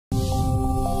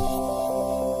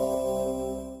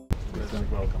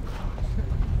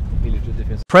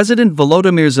President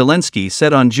Volodymyr Zelensky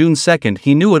said on June 2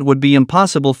 he knew it would be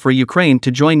impossible for Ukraine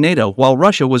to join NATO while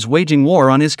Russia was waging war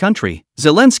on his country.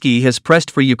 Zelensky has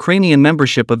pressed for Ukrainian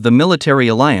membership of the military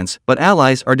alliance, but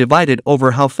allies are divided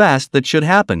over how fast that should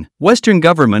happen. Western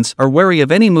governments are wary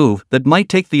of any move that might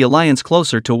take the alliance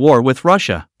closer to war with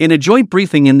Russia. In a joint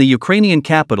briefing in the Ukrainian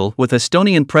capital with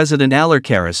Estonian President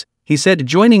Kadirov, he said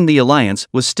joining the alliance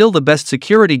was still the best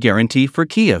security guarantee for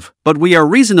Kiev. But we are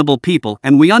reasonable people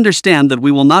and we understand that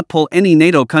we will not pull any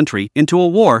NATO country into a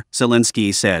war,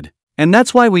 Zelensky said. And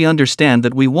that's why we understand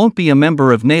that we won't be a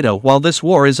member of NATO while this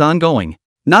war is ongoing.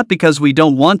 Not because we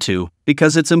don't want to,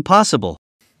 because it's impossible.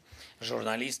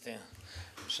 Журналісти,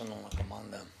 шановна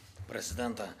команда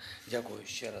президента, дякую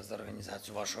ще раз за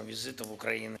організацію вашого візиту в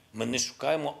Україну. Ми не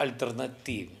шукаємо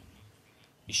альтернатив.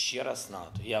 І ще раз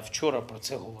НАТО. Я вчора про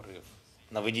це говорив.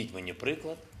 Наведіть мені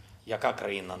приклад, яка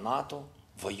країна НАТО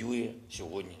воює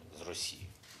сьогодні з Росією.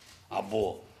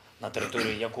 Або на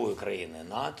території якої країни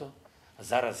НАТО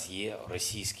зараз є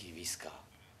російські війська.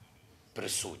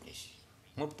 Присутність.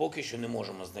 Ми поки що не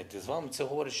можемо знайти з вами. Це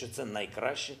говорить, що це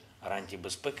найкращі гарантії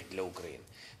безпеки для України.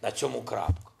 На цьому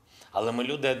крапка. Але ми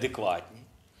люди адекватні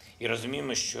і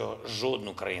розуміємо, що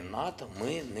жодну країну НАТО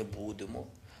ми не будемо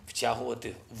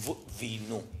втягувати в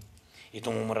війну. І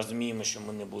тому ми розуміємо, що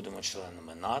ми не будемо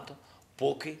членами НАТО,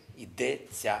 поки йде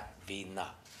ця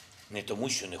війна. Не тому,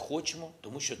 що не хочемо,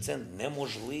 тому що це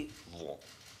неможливо.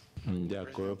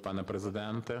 Дякую, пане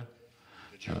президенте.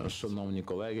 Шановні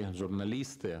колеги,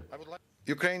 журналісти.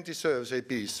 Ukraine deserves a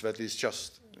peace that is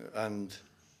just and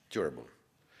durable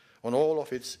on all of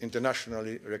its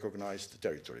internationally recognized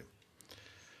territory.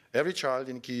 Every child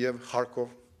in Kiev, Kharkiv,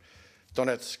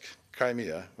 Donetsk,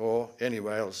 Crimea, or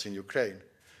anywhere else in Ukraine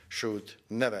should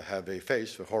never have to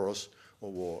face the horrors of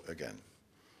war again.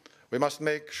 We must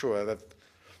make sure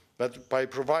that by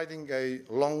providing a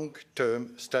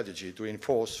long-term strategy to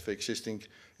enforce the existing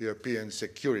European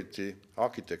security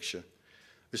architecture,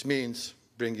 this means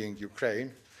bringing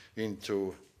Ukraine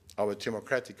into our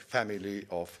democratic family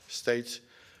of states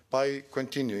by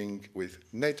continuing with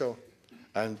NATO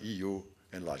and EU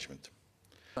enlargement.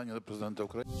 Питання до президента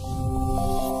України.